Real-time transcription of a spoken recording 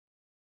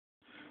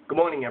Good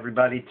morning,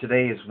 everybody.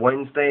 Today is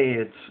Wednesday.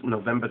 It's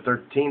November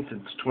 13th.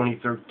 It's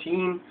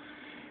 2013.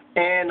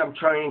 And I'm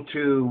trying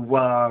to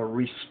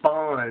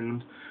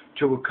respond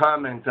to a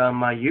comment on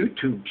my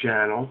YouTube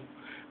channel.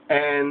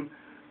 And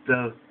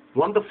the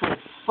wonderful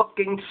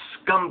fucking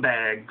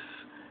scumbags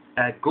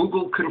at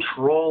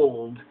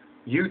Google-controlled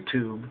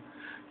YouTube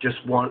just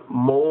want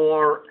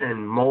more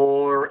and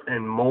more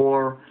and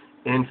more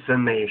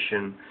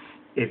information.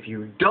 If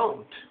you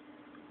don't,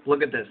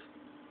 look at this.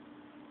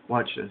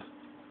 Watch this.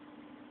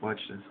 Watch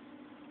this.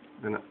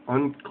 I'm going to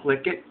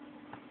unclick it.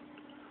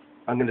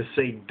 I'm going to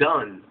say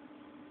done.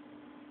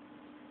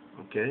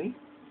 Okay?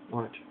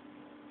 Watch.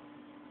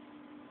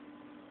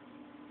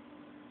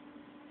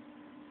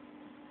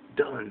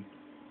 Done.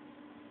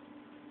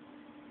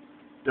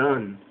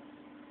 Done.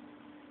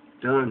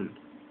 Done.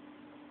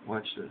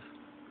 Watch this.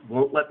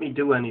 Won't let me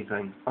do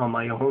anything on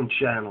my own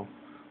channel.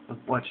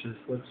 Watch this.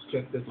 Let's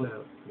check this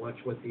out. Watch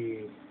what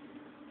the...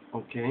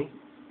 Okay.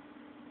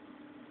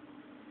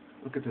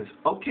 Look at this.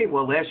 Okay,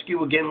 well, I'll ask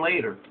you again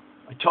later.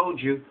 I told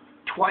you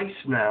twice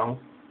now,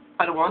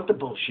 I don't want the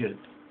bullshit.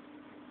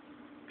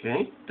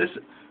 Okay? This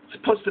is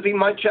supposed to be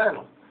my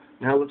channel.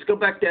 Now, let's go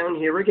back down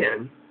here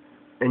again,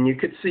 and you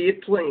could see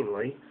it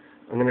plainly.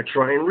 I'm going to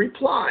try and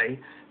reply.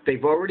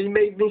 They've already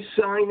made me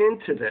sign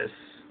into this.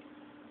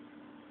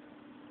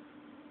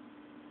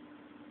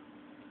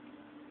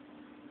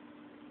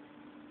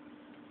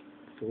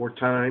 Four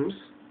times.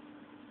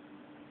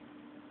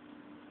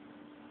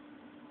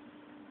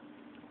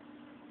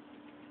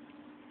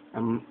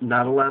 I'm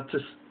not allowed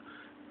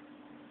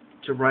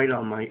to write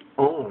on my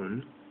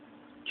own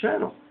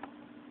channel.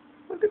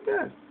 Look at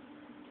that.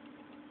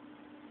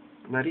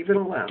 I'm not even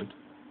allowed.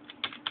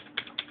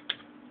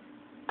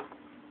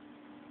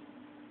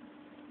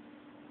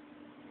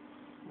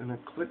 I'm going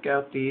to click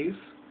out these.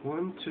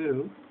 1,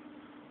 2.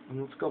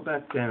 And let's go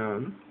back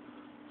down.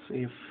 See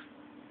if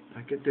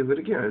I could do it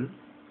again.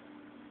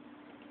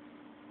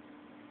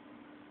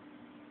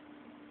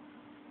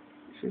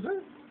 See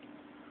that?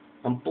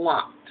 I'm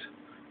blocked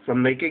from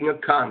making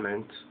a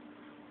comment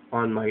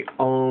on my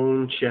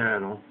own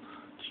channel.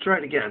 Let's try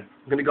it again.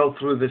 I'm going to go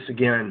through this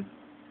again.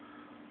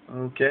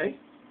 Okay?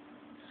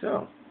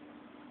 So,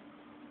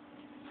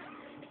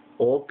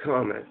 all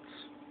comments.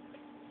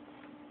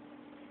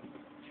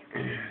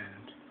 And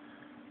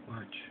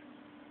watch.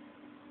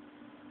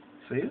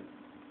 See it?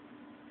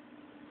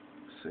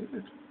 See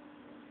it?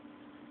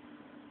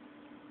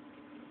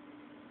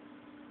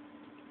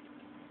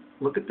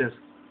 Look at this.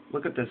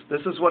 Look at this. This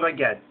is what I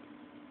get.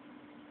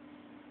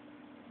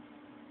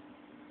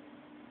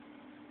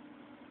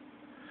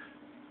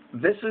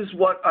 This is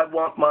what I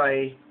want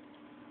my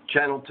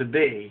channel to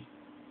be.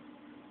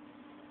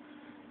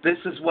 This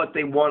is what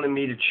they wanted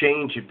me to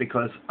change it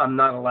because I'm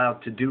not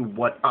allowed to do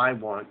what I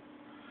want.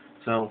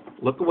 So,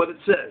 look at what it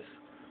says.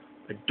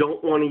 I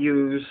don't want to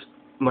use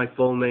my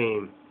full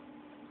name.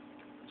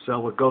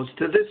 So it goes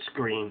to this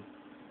screen.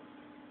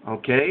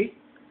 Okay?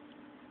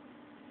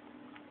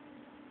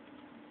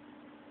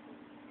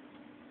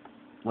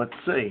 Let's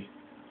see.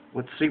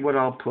 Let's see what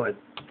I'll put.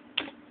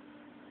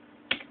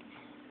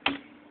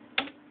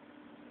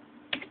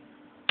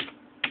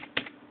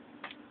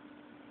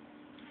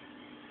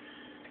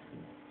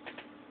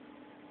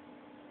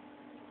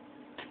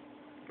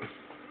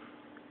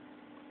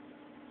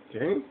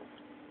 Okay.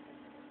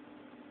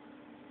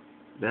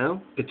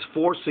 Now, it's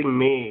forcing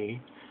me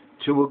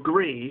to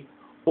agree,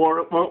 or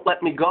it won't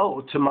let me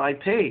go to my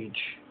page.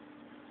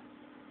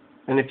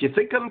 And if you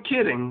think I'm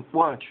kidding,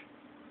 watch.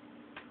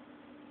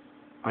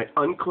 I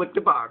unclick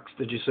the box,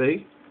 did you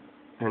see?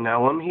 And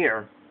now I'm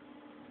here.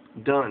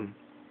 Done.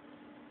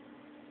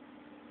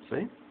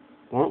 See?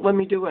 Won't let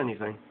me do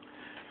anything.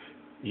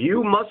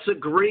 You must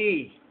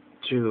agree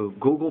to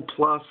Google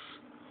Plus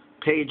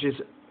pages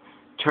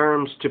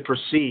terms to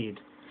proceed.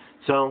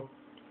 So,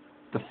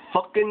 the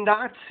fucking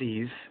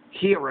Nazis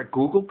here at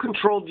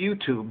Google-controlled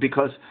YouTube,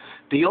 because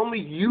the only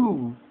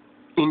you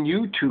in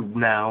YouTube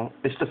now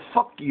is to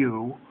fuck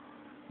you.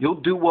 You'll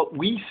do what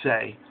we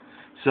say.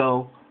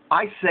 So,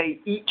 I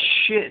say eat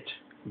shit,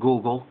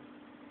 Google.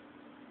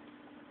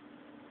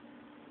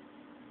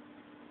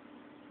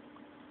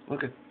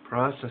 Look at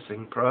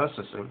processing,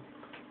 processing.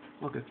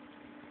 Look at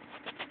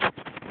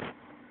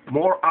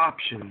more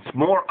options,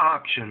 more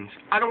options.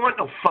 I don't want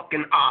no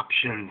fucking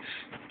options.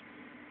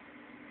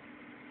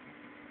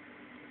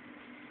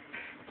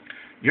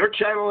 Your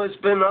channel has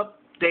been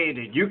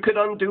updated. You could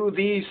undo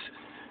these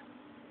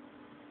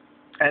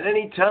at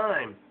any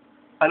time.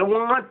 I don't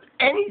want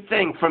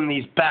anything from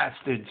these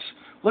bastards.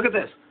 Look at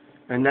this.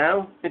 And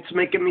now it's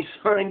making me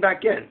sign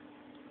back in.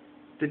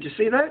 Did you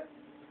see that?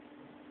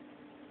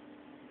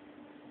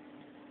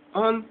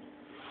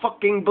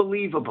 Unfucking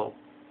believable.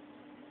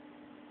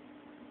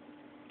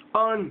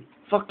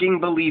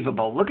 Unfucking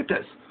believable. Look at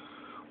this.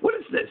 What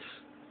is this?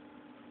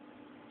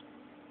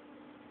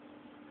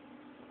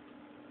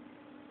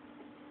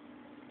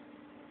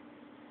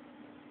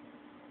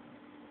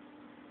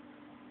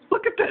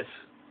 Look at this.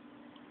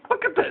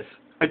 Look at this.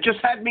 It just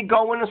had me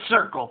go in a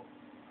circle.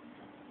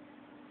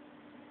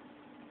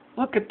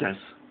 Look at this.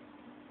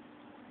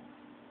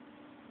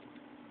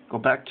 Go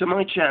back to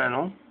my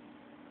channel.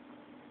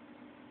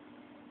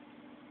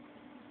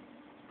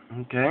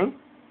 Okay.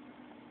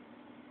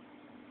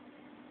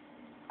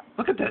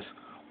 Look at this.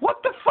 What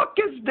the fuck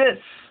is this?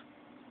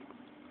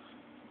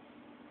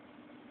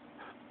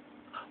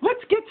 Let's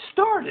get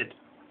started.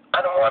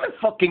 I don't want to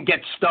fucking get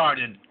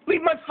started.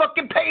 Leave my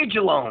fucking page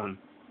alone.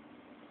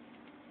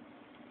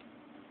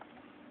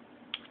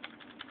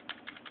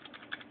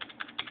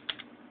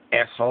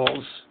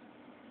 Assholes.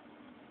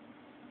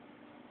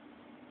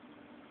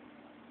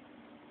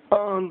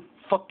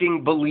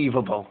 Unfucking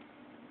believable.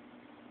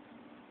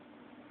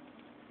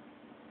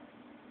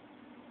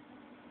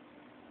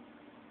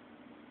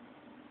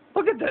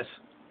 Look at this.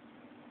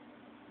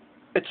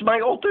 It's my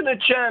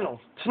alternate channel.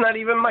 It's not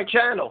even my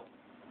channel.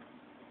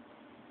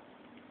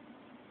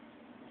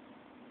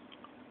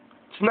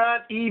 It's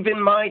not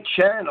even my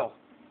channel.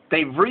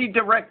 They've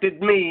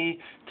redirected me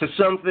to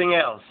something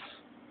else.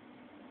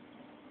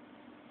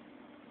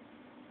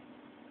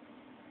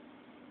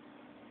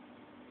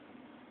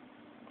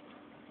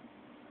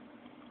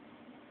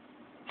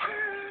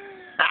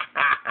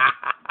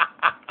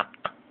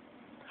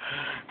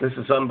 This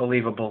is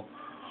unbelievable.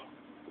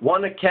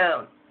 One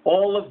account,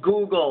 all of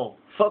Google.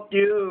 Fuck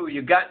you,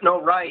 you got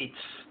no rights.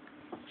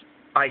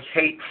 I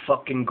hate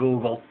fucking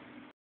Google.